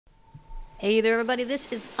Hey there everybody,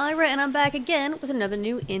 this is Ira and I'm back again with another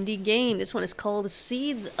new indie game. This one is called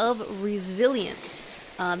Seeds of Resilience.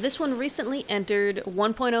 This one recently entered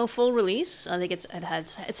 1.0 full release. I think it's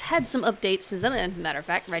had some updates since then, and matter of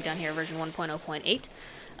fact, right down here, version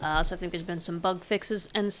 1.0.8. So I think there's been some bug fixes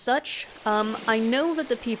and such. I know that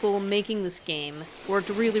the people making this game worked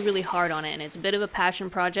really hard on it, and it's a bit of a passion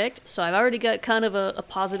project, so I've already got kind of a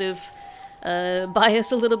positive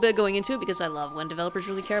bias a little bit going into it because I love when developers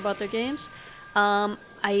really care about their games. I've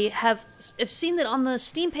seen that on the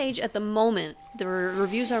Steam page at the moment, the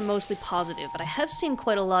reviews are mostly positive, but I have seen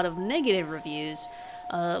quite a lot of negative reviews,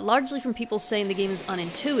 largely from people saying the game is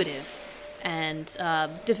unintuitive and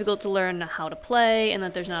difficult to learn how to play, and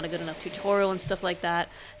that there's not a good enough tutorial and stuff like that.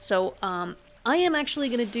 So I am actually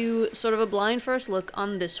going to do sort of a blind first look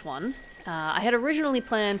on this one. I had originally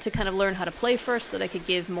planned to kind of learn how to play first so that I could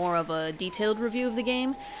give more of a detailed review of the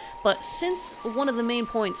game, but since one of the main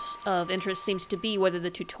points of interest seems to be whether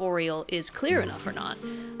the tutorial is clear enough or not,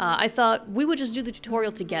 I thought we would just do the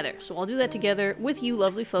tutorial together. So I'll do that together with you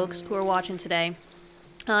lovely folks who are watching today,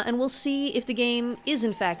 and we'll see if the game is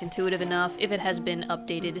in fact intuitive enough, if it has been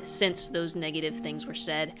updated since those negative things were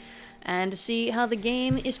said, and to see how the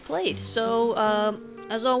game is played. So,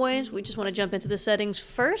 as always, we just want to jump into the settings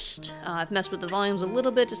first. I've messed with the volumes a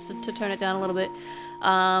little bit just to turn it down a little bit.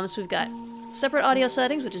 So we've got separate audio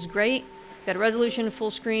settings, which is great. We've got a resolution,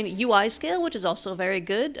 full screen, UI scale, which is also very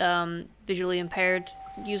good. Visually impaired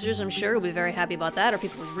users, I'm sure, will be very happy about that, or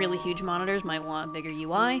people with really huge monitors might want a bigger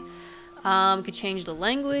UI. Could change the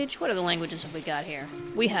language. What other languages have we got here?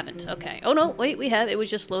 We haven't. Okay. Oh no, wait, we have. It was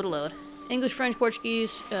just slow to load. English, French,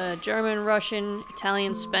 Portuguese, German, Russian,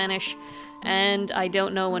 Italian, Spanish, and I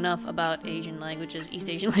don't know enough about Asian languages, East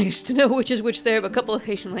Asian languages, to know which is which there, but a couple of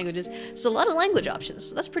Asian languages. So a lot of language options.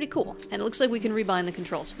 So that's pretty cool. And it looks like we can rebind the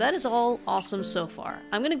controls. So that is all awesome so far.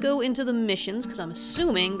 I'm going to go into the missions, because I'm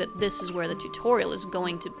assuming that this is where the tutorial is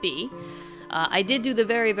going to be. I did do the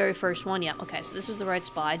very first one. Yeah, okay, so this is the right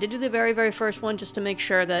spot. I did do the very first one just to make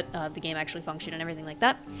sure that the game actually functioned and everything like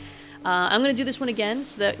that. I'm going to do this one again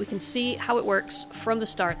so that we can see how it works from the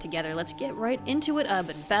start together. Let's get right into it. I've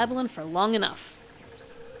been babbling for long enough.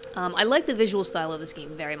 I like the visual style of this game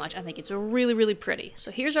very much. I think it's really pretty.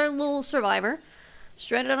 So here's our little survivor,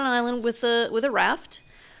 stranded on an island with a raft.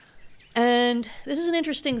 And this is an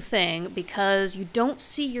interesting thing because you don't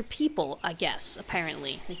see your people, I guess,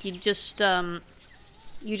 apparently. Like you just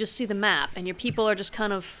see the map, and your people are just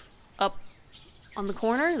kind of up on the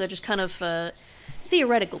corner. They're just kind of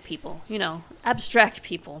theoretical people, you know, abstract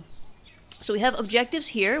people. So we have objectives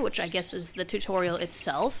here, which I guess is the tutorial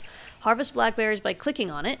itself. Harvest blackberries by clicking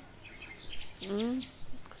on it.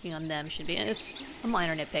 Clicking on them should be, it's a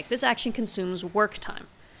minor nitpick. This action consumes work time.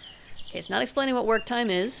 Okay, it's not explaining what work time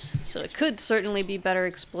is, so it could certainly be better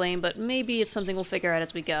explained, but maybe it's something we'll figure out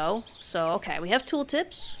as we go. So, okay, we have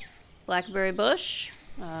tooltips. Blackberry bush.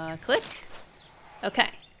 Click. Okay.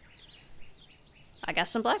 I got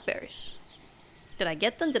some blackberries. Did I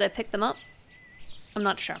get them? Did I pick them up? I'm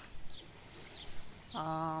not sure.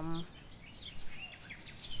 Harvest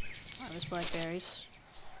blackberries.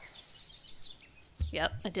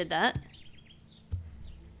 Yep, I did that.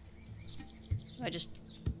 I just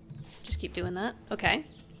keep doing that? Okay.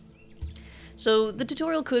 So the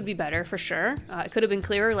tutorial could be better, for sure. It could have been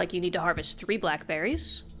clearer, like you need to harvest 3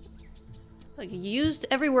 blackberries. Like, you used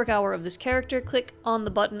every work hour of this character. Click on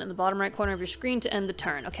the button in the bottom right corner of your screen to end the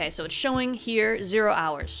turn. Okay, so it's showing here 0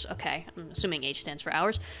 hours. Okay, I'm assuming H stands for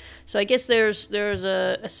hours. So I guess there's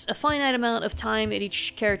a finite amount of time that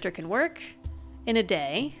each character can work in a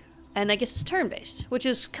day. And I guess it's turn-based, which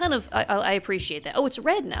is kind of, I appreciate that. Oh, it's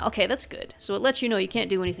red now. Okay, that's good. So it lets you know you can't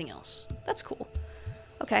do anything else. That's cool.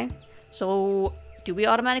 Okay, so do we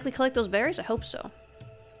automatically collect those berries? I hope so.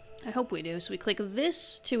 I hope we do. So we click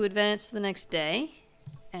this to advance to the next day.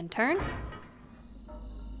 And turn.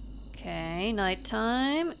 Okay,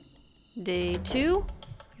 nighttime. Day 2.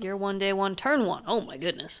 Year 1, day 1, turn 1. Oh my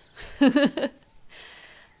goodness. We've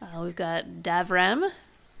got Davram.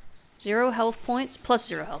 0 health points, plus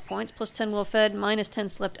 0 health points, plus 10 well fed, minus 10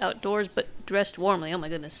 slept outdoors but dressed warmly. Oh my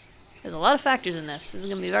goodness. There's a lot of factors in this. This is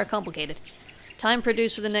going to be very complicated. Time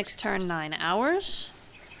produced for the next turn, 9 hours.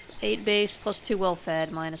 8 base, plus 2 well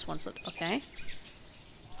fed, minus 1 slept. Okay.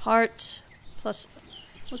 Heart, plus...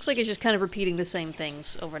 Looks like it's just kind of repeating the same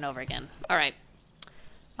things over and over again. Alright.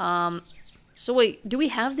 So wait, do we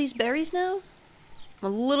have these berries now?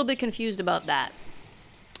 I'm a little bit confused about that.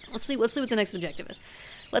 Let's see what the next objective is.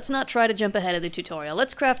 Let's not try to jump ahead of the tutorial.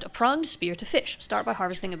 Let's craft a pronged spear to fish. Start by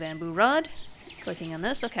harvesting a bamboo rod. Clicking on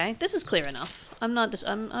this. Okay, this is clear enough.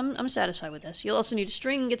 I'm satisfied with this. You'll also need a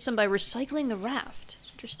string and get some by recycling the raft.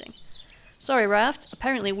 Interesting. Sorry, Raft.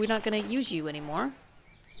 Apparently, we're not going to use you anymore.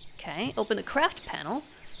 Okay, open the craft panel.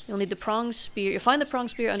 You'll need the pronged spear. You'll find the pronged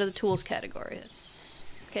spear under the tools category. It's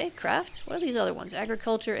okay, craft. What are these other ones?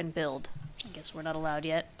 Agriculture and build. I guess we're not allowed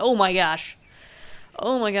yet. Oh my gosh.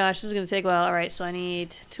 Oh my gosh, this is going to take a while. Alright, so I need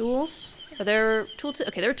tools. Are there tooltips?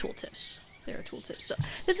 Okay, there are tooltips. There are tooltips. So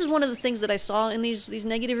this is one of the things that I saw in these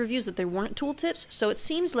negative reviews, that there weren't tooltips. So it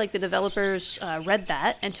seems like the developers read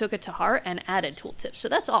that and took it to heart and added tooltips. So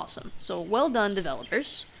that's awesome. So well done,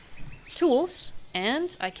 developers. Tools.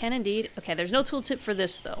 And I can indeed... Okay, there's no tooltip for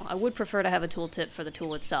this, though. I would prefer to have a tooltip for the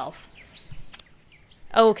tool itself.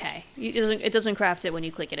 Okay. It doesn't craft it when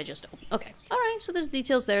you click it. It just opens. Okay. Alright, so there's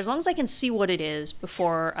details there. As long as I can see what it is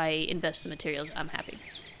before I invest the materials, I'm happy.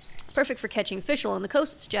 Perfect for catching fish along the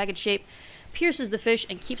coast. Its jagged shape pierces the fish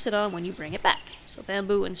and keeps it on when you bring it back. So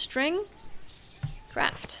bamboo and string.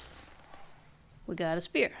 Craft. We got a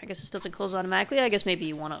spear. I guess this doesn't close automatically. I guess maybe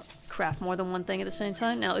you want to craft more than one thing at the same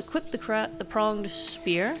time. Now equip the pronged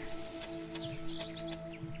spear.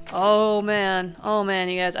 Oh man,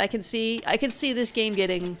 you guys! I can see this game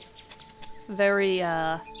getting very,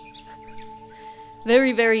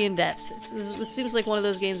 very in depth. This seems like one of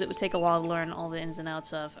those games that would take a while to learn all the ins and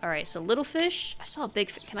outs of. All right, so little fish. I saw a big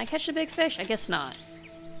fish. Can I catch the big fish? I guess not.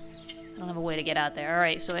 I don't have a way to get out there. All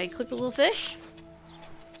right, so I click the little fish.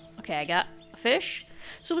 Okay, I got a fish.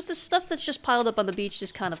 So is the stuff that's just piled up on the beach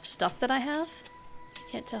just kind of stuff that I have? You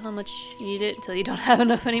can't tell how much you need it until you don't have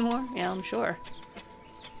enough anymore? Yeah, I'm sure.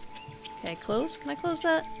 Okay, close. Can I close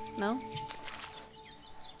that? No?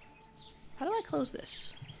 How do I close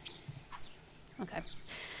this? Okay.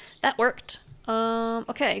 That worked.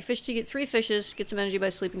 Okay, fish to get 3 fishes, get some energy by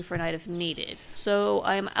sleeping for a night if needed. So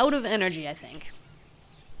I'm out of energy, I think.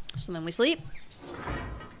 So then we sleep.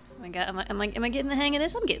 Oh my god, am I getting the hang of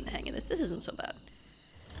this? I'm getting the hang of this. This isn't so bad.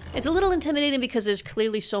 It's a little intimidating because there's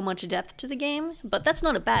clearly so much depth to the game, but that's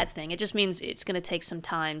not a bad thing. It just means it's going to take some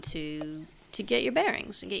time to get your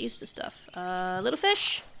bearings and get used to stuff. Little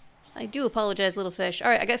fish? I do apologize, little fish.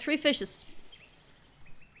 Alright, I got 3 fishes.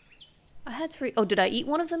 I had 3. Oh, did I eat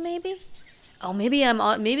one of them, maybe? Oh, maybe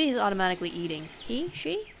he's automatically eating. He?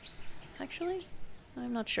 She? Actually?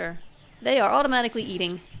 I'm not sure. They are automatically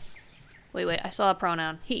eating. Wait, I saw a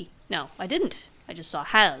pronoun. He. No, I didn't. I just saw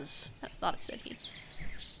has. I thought it said he.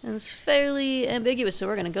 And it's fairly ambiguous, so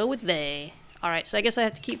we're gonna go with they. Alright, so I guess I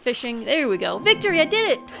have to keep fishing. There we go. Victory! I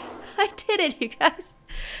did it! I did it, you guys!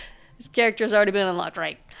 This character has already been unlocked,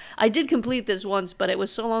 right? I did complete this once, but it was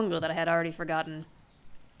so long ago that I had already forgotten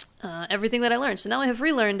everything that I learned. So now I have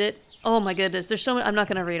relearned it. Oh my goodness, there's so much. I'm not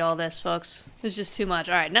gonna read all this, folks. There's just too much.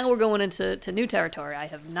 Alright, now we're going into new territory. I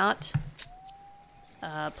have not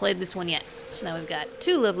played this one yet. So now we've got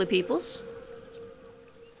 2 lovely peoples.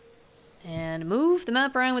 And move the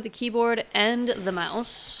map around with the keyboard and the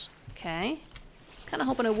mouse. Okay. I was kind of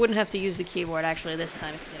hoping I wouldn't have to use the keyboard actually this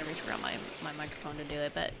time because I gotta reach around my microphone to do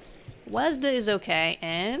it, but WASD is okay.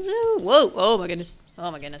 And whoa! Oh my goodness!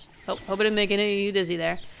 Oh my goodness! Hope I didn't make any of you dizzy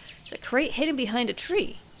there. There's a crate hidden behind a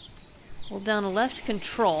tree. Hold down the left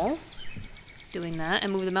control, doing that,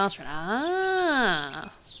 and move the mouse around.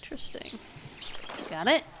 Ah, interesting. Got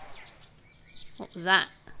it. What was that?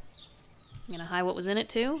 I'm gonna hide what was in it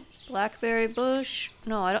too. Blackberry bush.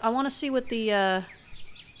 No, I want to see what the.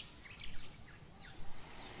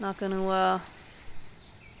 Not gonna.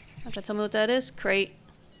 Tell me what that is. Crate.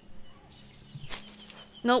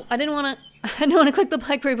 Nope, I didn't want to. I didn't want to click the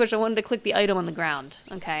blackberry bush. I wanted to click the item on the ground.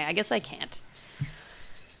 Okay, I guess I can't.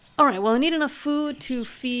 All right. Well, I need enough food to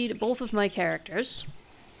feed both of my characters.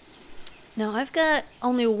 Now I've got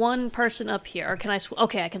only one person up here. Or can I?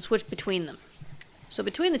 Okay, I can switch between them. So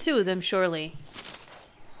between the 2 of them, surely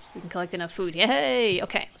we can collect enough food. Yay!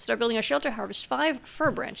 Okay, let's start building our shelter. Harvest 5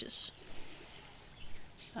 fir branches.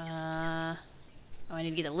 Oh, I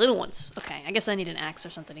need to get the little ones. Okay, I guess I need an axe or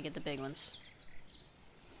something to get the big ones.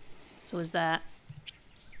 So is that...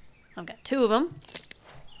 I've got 2 of them.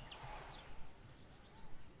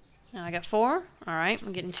 Now I got 4. Alright,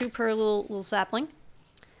 I'm getting 2 per little sapling.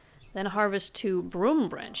 Then harvest 2 broom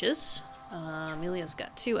branches. Amelia's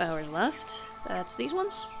got 2 hours left. That's these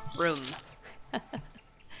ones? Broom.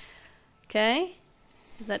 Okay.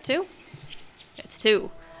 Is that 2? It's 2.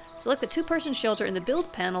 Select the 2-person shelter in the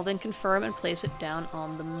build panel, then confirm and place it down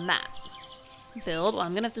on the map. Build. Well,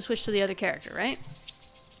 I'm gonna have to switch to the other character, right?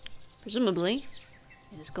 Presumably.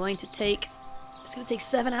 It is going to take... It's gonna take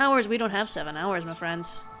 7 hours. We don't have 7 hours, my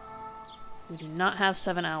friends. We do not have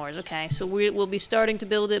 7 hours. Okay, so we'll be starting to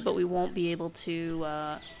build it, but we won't be able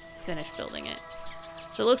to finish building it.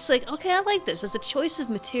 So it looks like, okay, I like this. There's a choice of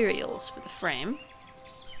materials for the frame.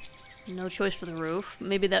 No choice for the roof.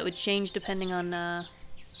 Maybe that would change depending on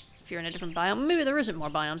if if you're in a different biome. Maybe there isn't more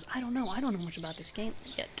biomes. I don't know. I don't know much about this game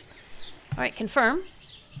yet. Alright, confirm.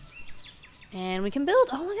 And we can build.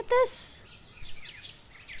 Oh, look at this.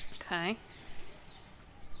 Okay.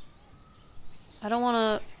 I don't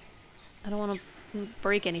want to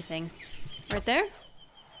break anything. Right there?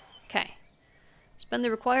 Okay. Spend the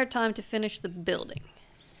required time to finish the building.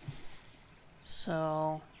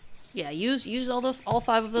 So, yeah, use all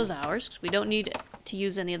 5 of those hours, because we don't need to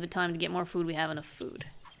use any of the time to get more food. We have enough food.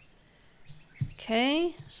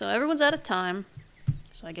 Okay, so everyone's out of time.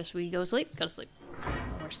 So I guess we go sleep. Go to sleep.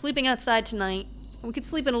 We're sleeping outside tonight. We could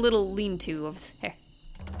sleep in a little lean-to over there.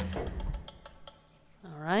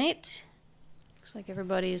 Alright. Looks like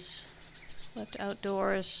everybody's slept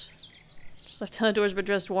outdoors. Slept outdoors but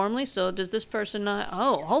dressed warmly, so does this person not...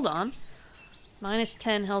 Oh, hold on. Minus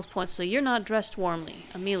 10 health points, so you're not dressed warmly.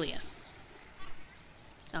 Amelia.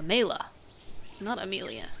 Amela. Not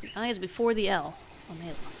Amelia. The I is before the L.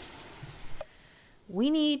 Amela. We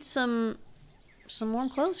need some warm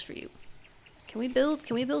clothes for you. Can we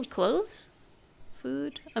build clothes?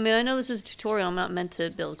 Food? I mean, I know this is a tutorial. I'm not meant to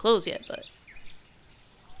build clothes yet, but...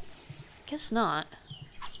 Guess not.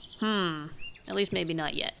 At least maybe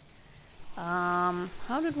not yet.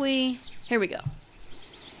 How did we... Here we go.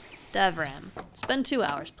 Davram. Spend 2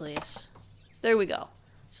 hours, please. There we go.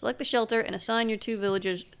 Select the shelter and assign your 2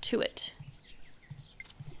 villagers to it.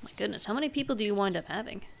 My goodness, how many people do you wind up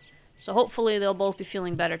having? So hopefully they'll both be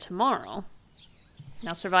feeling better tomorrow.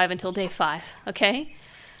 Now survive until day 5, okay?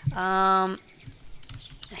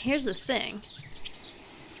 Here's the thing.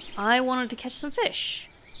 I wanted to catch some fish.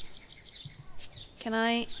 Can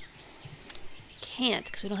I... Can't,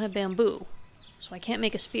 because we don't have bamboo. So I can't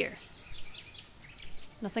make a spear.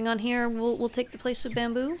 Nothing on here will take the place of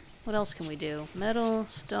bamboo? What else can we do? Metal,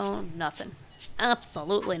 stone, nothing.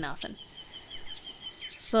 Absolutely nothing.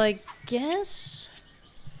 So I guess...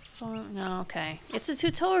 No, okay. It's a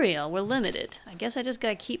tutorial. We're limited. I guess I just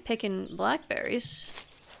gotta keep picking blackberries.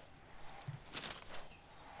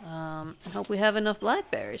 And hope we have enough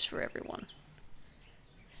blackberries for everyone.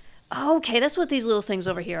 Okay, that's what these little things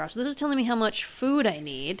over here are. So this is telling me how much food I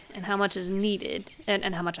need, and how much is needed,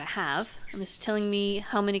 and how much I have. And this is telling me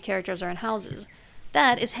how many characters are in houses.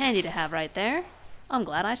 That is handy to have right there. I'm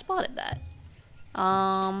glad I spotted that.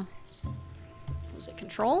 Was it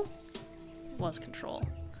control? It was control.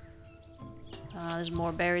 There's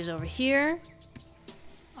more berries over here.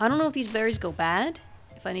 I don't know if these berries go bad,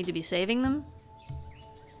 if I need to be saving them,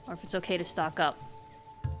 or if it's okay to stock up.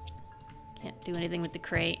 Can't do anything with the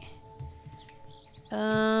crate.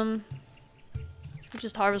 Should we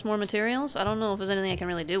just harvest more materials? I don't know if there's anything I can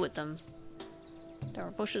really do with them. There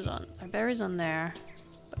are bushes on, there are berries on there,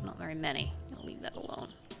 but not very many. I'll leave that alone.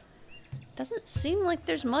 Doesn't seem like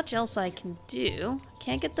there's much else I can do.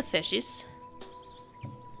 Can't get the fishies.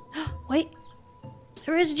 Wait,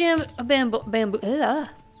 there is a bamboo.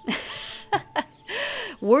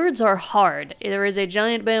 Words are hard. There is a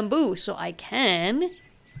giant bamboo, so I can...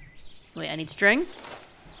 Wait, I need string.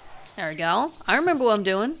 There we go. I remember what I'm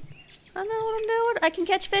doing. I know what I'm doing. I can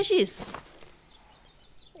catch fishies.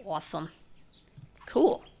 Awesome.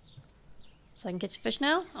 Cool. So I can catch a fish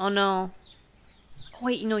now? Oh no. Oh,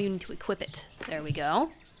 wait, no, you need to equip it. There we go.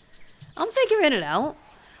 I'm figuring it out.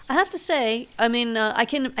 I have to say, I mean, I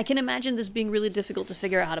can imagine this being really difficult to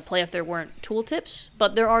figure out how to play if there weren't tooltips,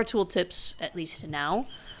 but there are tooltips, at least now.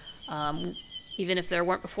 Even if there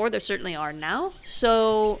weren't before, there certainly are now.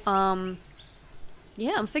 So,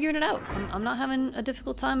 yeah, I'm figuring it out. I'm not having a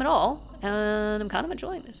difficult time at all, and I'm kind of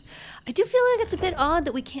enjoying this. I do feel like it's a bit odd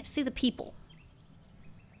that we can't see the people.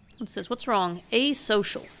 It says, what's wrong?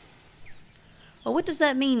 Asocial. Well, what does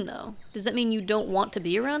that mean, though? Does that mean you don't want to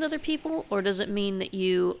be around other people, or does it mean that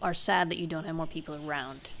you are sad that you don't have more people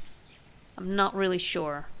around? I'm not really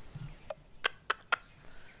sure.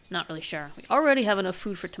 Not really sure. We already have enough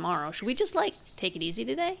food for tomorrow. Should we just, like, take it easy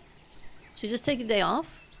today? Should we just take a day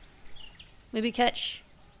off? Maybe catch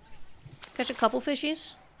a couple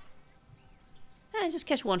fishies? Just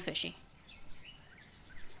catch one fishy.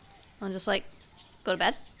 And just, like, go to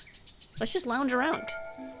bed? Let's just lounge around.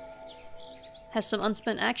 Has some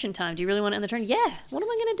unspent action time. Do you really want to end the turn? Yeah. What am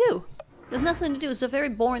I gonna do? There's nothing to do. It's a very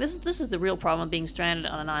boring... This is the real problem of being stranded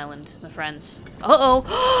on an island, my friends. Uh-oh.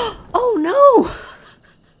 Oh, no!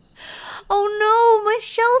 Oh, no! My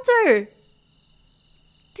shelter!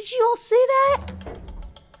 Did you all see that?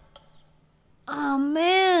 Oh,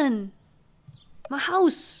 man. My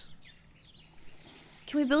house.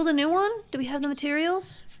 Can we build a new one? Do we have the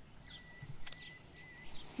materials?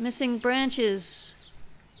 Missing branches.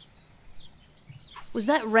 Was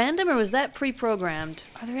that random or was that pre-programmed?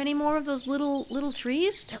 Are there any more of those little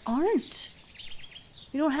trees? There aren't.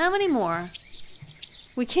 We don't have any more.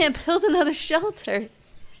 We can't build another shelter.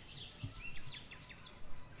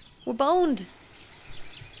 We're boned.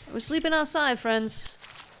 We're sleeping outside, friends.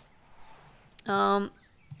 I'm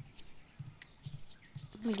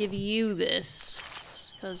gonna give you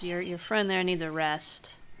this, because your friend there needs a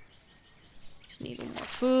rest. Just need more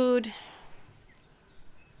food.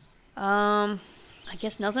 I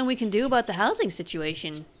guess nothing we can do about the housing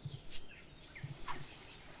situation.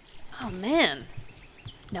 Oh man.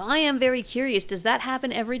 Now I am very curious, does that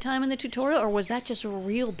happen every time in the tutorial, or was that just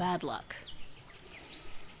real bad luck?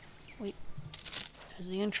 Wait, there's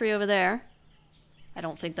the entry over there. I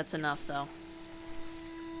don't think that's enough though.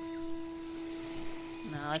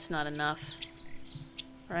 No, that's not enough.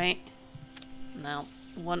 Right? No.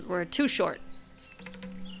 We're too short.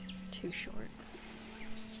 Too short.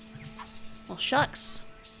 Well, shucks.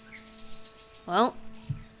 Well,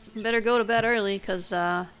 we better go to bed early, because,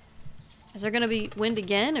 is there gonna be wind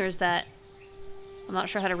again, or is that... I'm not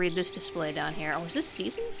sure how to read this display down here. Oh, is this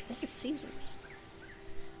seasons? This is seasons.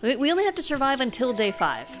 We only have to survive until day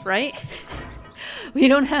 5, right? We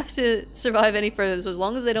don't have to survive any further, so as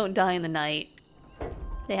long as they don't die in the night.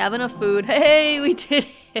 They have enough food. Hey, we did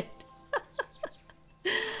it!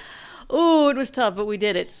 Ooh, it was tough, but we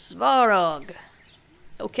did it. Svarog.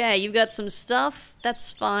 Okay, you've got some stuff.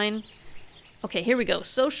 That's fine. Okay, here we go.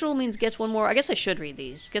 Social means gets one more... I guess I should read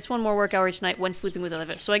these. Gets one more work hour each night when sleeping with other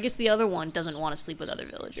villagers. So I guess the other one doesn't want to sleep with other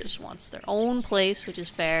villagers. Wants their own place, which is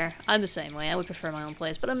fair. I'm the same way. I would prefer my own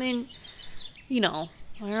place. But I mean, you know,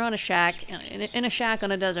 when you're on a shack, in a shack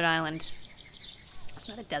on a desert island. It's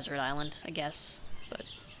not a desert island, I guess. But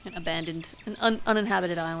an abandoned, an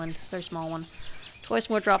uninhabited island. Very small one. Twice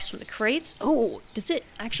more drops from the crates. Oh, does it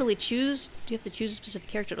actually choose? Do you have to choose a specific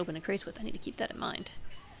character to open the crates with? I need to keep that in mind.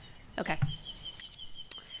 Okay.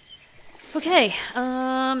 Okay,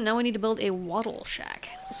 now we need to build a wattle shack.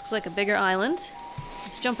 This looks like a bigger island.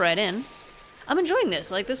 Let's jump right in. I'm enjoying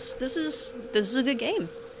this. Like, this is a good game.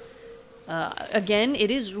 Again, it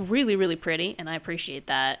is really, really pretty, and I appreciate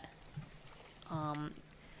that.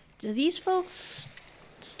 Do these folks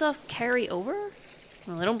stuff carry over?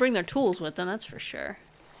 Well, they don't bring their tools with them, that's for sure.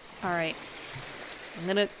 Alright. I'm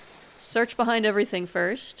gonna search behind everything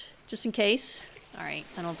first, just in case. Alright,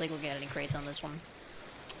 I don't think we'll get any crates on this one.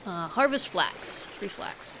 Harvest flax. 3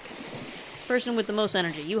 flax. Okay. Person with the most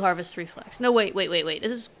energy. You harvest 3 flax. No, wait.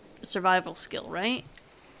 This is a survival skill, right?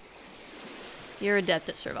 You're adept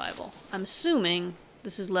at survival. I'm assuming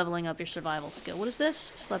this is leveling up your survival skill. What is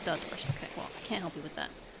this? Slept outdoors. Okay, well, I can't help you with that.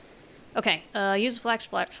 Okay, use flax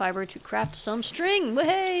fiber to craft some string.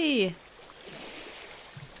 Hey!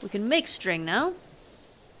 We can make string now.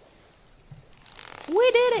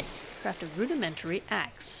 We did it! Craft a rudimentary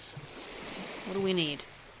axe. What do we need?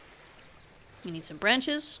 We need some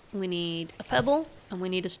branches, we need a pebble, and we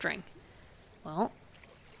need a string. Well,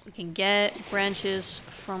 we can get branches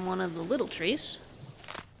from one of the little trees.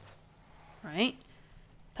 Right?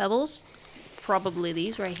 Pebbles, probably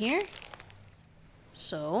these right here.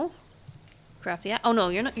 So, craft the axe. Oh no,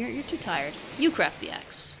 you're not. You're too tired. You craft the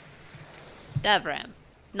axe. Davram,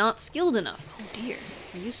 not skilled enough. Oh dear,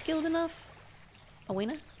 are you skilled enough?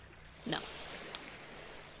 Owena? No.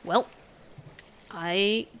 Well,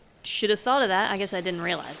 I should have thought of that. I guess I didn't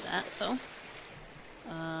realize that, though.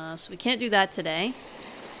 So we can't do that today.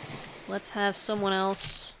 Let's have someone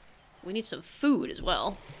else. We need some food as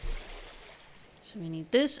well. So we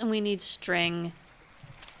need this, and we need string.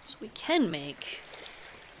 So we can make...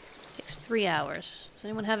 Takes 3 hours. Does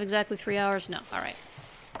anyone have exactly 3 hours? No. Alright.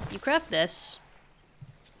 You craft this.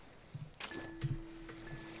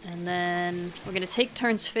 And then we're gonna take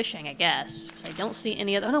turns fishing, I guess. Because I don't see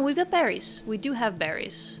any other... Oh no, we've got berries. We do have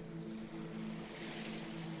berries.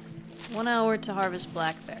 1 hour to harvest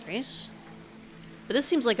blackberries. But this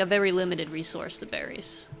seems like a very limited resource, the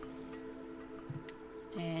berries.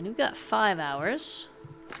 And we've got 5 hours.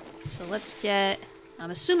 So let's get...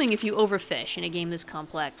 I'm assuming if you overfish in a game this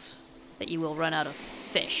complex, that you will run out of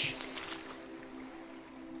fish.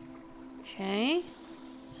 Okay.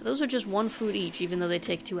 So those are just 1 food each, even though they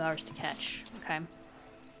take 2 hours to catch. Okay.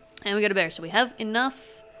 And we got a bear. So we have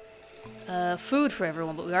enough food for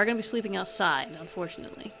everyone, but we are going to be sleeping outside,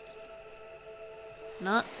 unfortunately.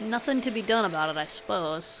 Nothing to be done about it, I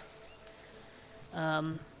suppose.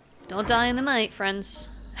 Don't die in the night, friends.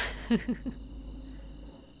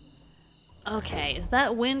 Okay, is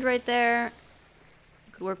that wind right there?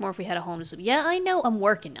 Could work more if we had a home to sleep. Yeah, I know, I'm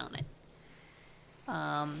working on it.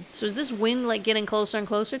 So is this wind, like, getting closer and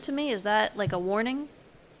closer to me? Is that, like, a warning?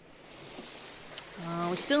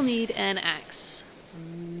 We still need an axe.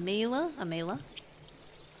 Amela?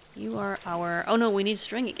 You are our... Oh, no, we need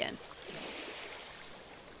string again.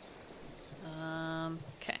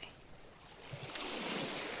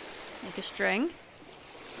 a string.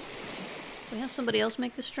 Do we have somebody else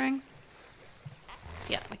make the string?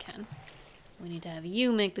 Yeah, we can. We need to have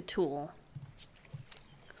you make the tool.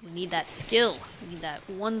 We need that skill. We need that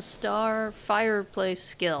 1-star fireplace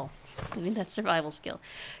skill. We need that survival skill.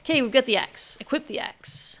 Okay, we've got the axe. Equip the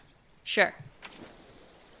axe. Sure.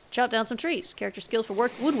 Chop down some trees. Character skill for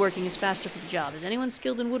woodworking is faster for the job. Is anyone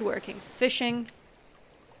skilled in woodworking? Fishing.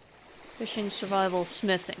 Fishing, survival,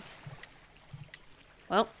 smithing.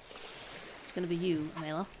 Well, it's gonna be you,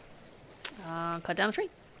 Amela. Cut down a tree.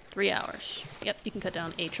 3 hours. Yep, you can cut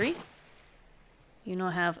down a tree. You now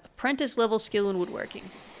have apprentice level skill in woodworking.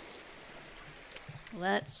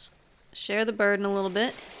 Let's share the burden a little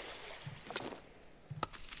bit.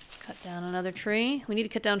 Cut down another tree. We need to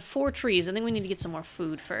cut down 4 trees. I think we need to get some more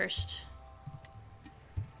food first.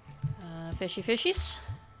 Fishy fishies.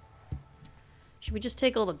 Should we just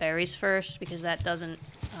take all the berries first? Because that doesn't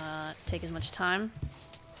take as much time.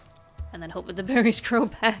 And then hope that the berries grow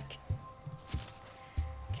back.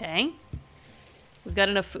 Okay. We've got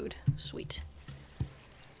enough food. Sweet.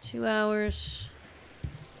 2 hours.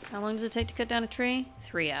 How long does it take to cut down a tree?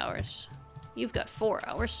 3 hours. You've got 4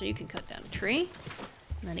 hours, so you can cut down a tree.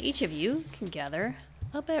 And then each of you can gather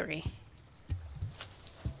a berry.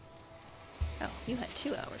 Oh, you had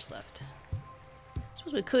 2 hours left. I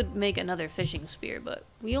suppose we could make another fishing spear, but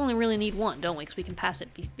we only really need one, don't we? Because we can pass it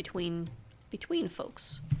between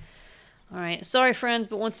folks. Alright, sorry friends,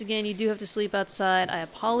 but once again, you do have to sleep outside. I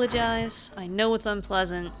apologize. I know it's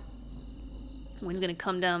unpleasant. Wind's gonna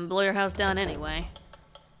come down, blow your house down anyway.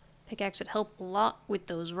 Pickaxe would help a lot with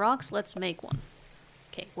those rocks. Let's make one.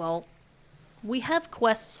 Okay, well, we have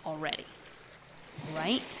quests already,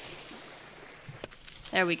 right?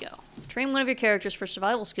 There we go. Train one of your characters for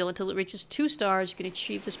survival skill until it reaches 2 stars. You can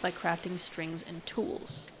achieve this by crafting strings and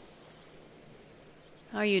tools.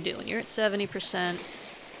 How are you doing? You're at 70%.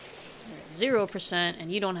 You're at 0%,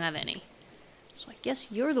 and you don't have any. So I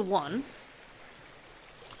guess you're the one.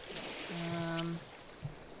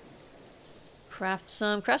 Craft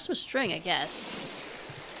some string, I guess.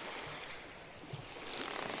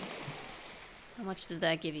 How much did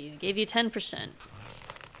that give you? It gave you 10%.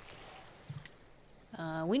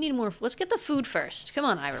 We need more. Let's get the food first. Come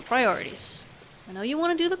on, Ira. Priorities. I know you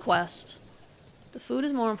want to do the quest. The food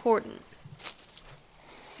is more important.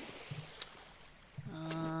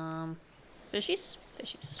 Fishies?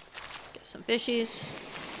 Fishies. Get some fishies.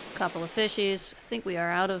 A couple of fishies. I think we are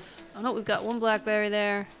out of... Oh no, we've got 1 blackberry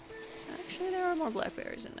there. Actually, there are more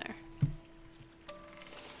blackberries in there.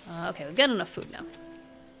 Okay, we've got enough food now.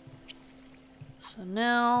 So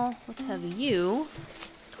now, let's have you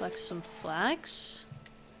collect some flax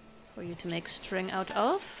for you to make string out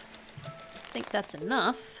of. I think that's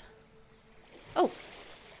enough. Oh,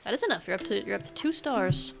 that is enough. You're up to 2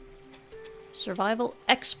 stars. Survival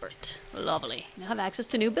expert. Lovely. Now have access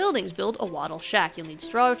to new buildings. Build a wattle shack. You'll need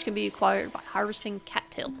straw, which can be acquired by harvesting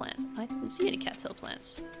cattail plants. I didn't see any cattail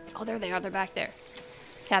plants. Oh, there they are. They're back there.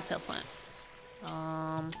 Cattail plant.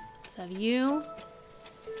 Let's have you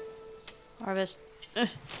harvest. It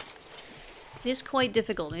is quite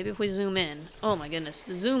difficult. Maybe if we zoom in. Oh my goodness.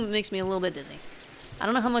 The zoom makes me a little bit dizzy. I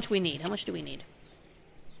don't know how much we need. How much do we need?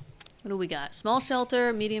 What do we got? Small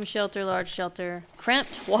shelter, medium shelter, large shelter,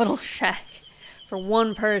 cramped wattle shack for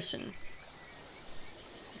 1 person.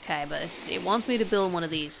 Okay, but it wants me to build one of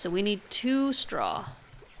these, so we need 2 straw.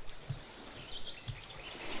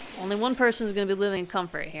 Only 1 person is going to be living in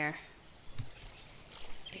comfort here.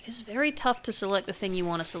 It is very tough to select the thing you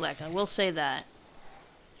want to select, I will say that.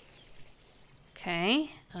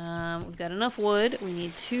 Okay, we've got enough wood. We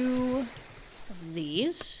need 2 of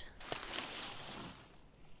these.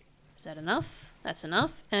 Is that enough? That's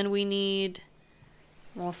enough. And we need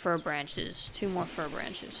more fir branches. 2 more fir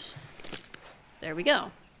branches. There we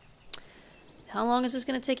go. How long is this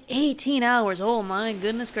going to take? 18 hours. Oh my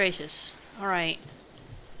goodness gracious. Alright.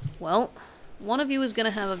 Well, one of you is going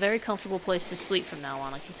to have a very comfortable place to sleep from now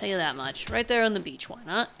on. I can tell you that much. Right there on the beach. Why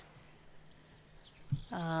not?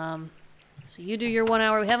 So you do your 1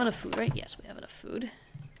 hour. We have enough food, right? Yes, we have enough food.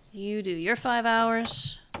 You do your 5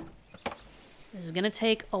 hours. This is going to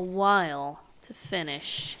take a while to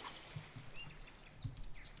finish.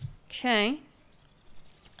 Okay.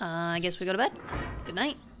 I guess we go to bed. Good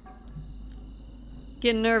night.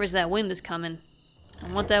 Getting nervous that wind is coming.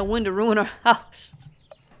 I want that wind to ruin our house.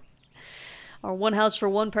 Our 1 house for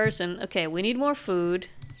 1 person. Okay, we need more food.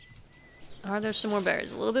 Are there some more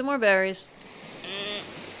berries? A little bit more berries.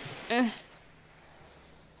 I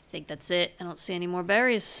think that's it. I don't see any more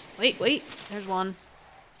berries. Wait. There's one.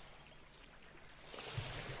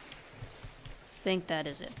 I think that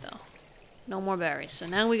is it, though. No more berries. So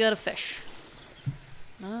now we gotta fish.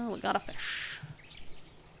 No, we got a fish.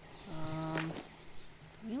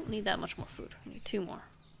 We don't need that much more food. We need 2 more.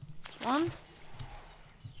 1.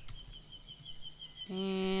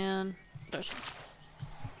 And there's 1.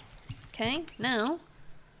 Okay, now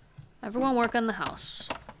everyone work on the house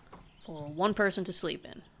for 1 person to sleep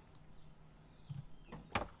in.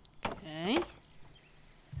 Okay.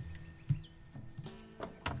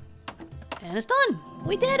 And it's done!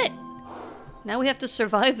 We did it! Now we have to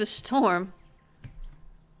survive the storm.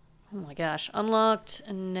 Oh my gosh. Unlocked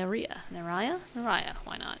Neria. Neria? Neria.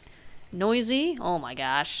 Why not? Noisy? Oh my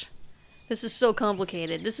gosh. This is so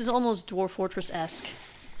complicated. This is almost Dwarf Fortress-esque.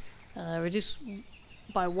 Reduce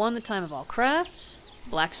by 1 the time of all crafts.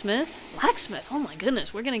 Blacksmith. Blacksmith! Oh my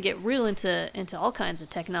goodness. We're gonna get real into all kinds of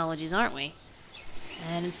technologies, aren't we?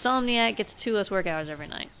 And Insomniac gets 2 less work hours every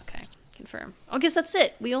night. Okay. Confirm. I guess that's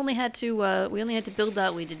it. We only had to build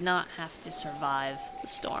that. We did not have to survive the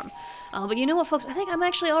storm. But you know what, folks? I think I'm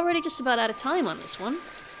actually already just about out of time on this one.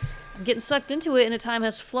 I'm getting sucked into it, and the time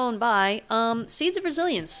has flown by. Seeds of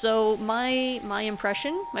Resilience. So my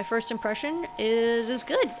first impression is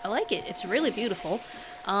good. I like it. It's really beautiful.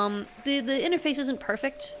 The interface isn't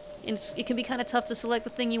perfect. It can be kind of tough to select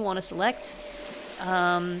the thing you want to select.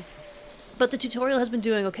 But the tutorial has been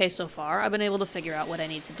doing okay so far. I've been able to figure out what I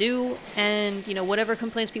need to do, and, you know, whatever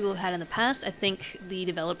complaints people have had in the past, I think the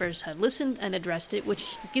developers have listened and addressed it,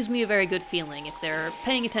 which gives me a very good feeling. If they're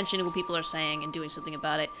paying attention to what people are saying and doing something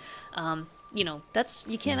about it, you know,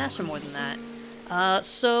 you can't ask for more than that.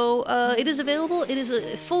 So it is available. It is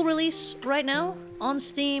a full release right now on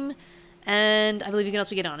Steam, and I believe you can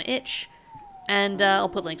also get it on itch. And I'll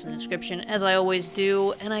put links in the description, as I always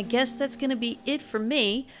do. And I guess that's going to be it for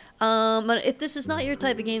me. But if this is not your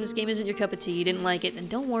type of game, this game isn't your cup of tea, you didn't like it, then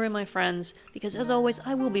don't worry, my friends. Because as always,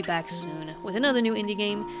 I will be back soon with another new indie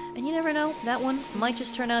game. And you never know, that one might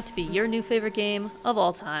just turn out to be your new favorite game of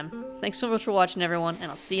all time. Thanks so much for watching, everyone,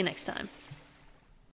 and I'll see you next time.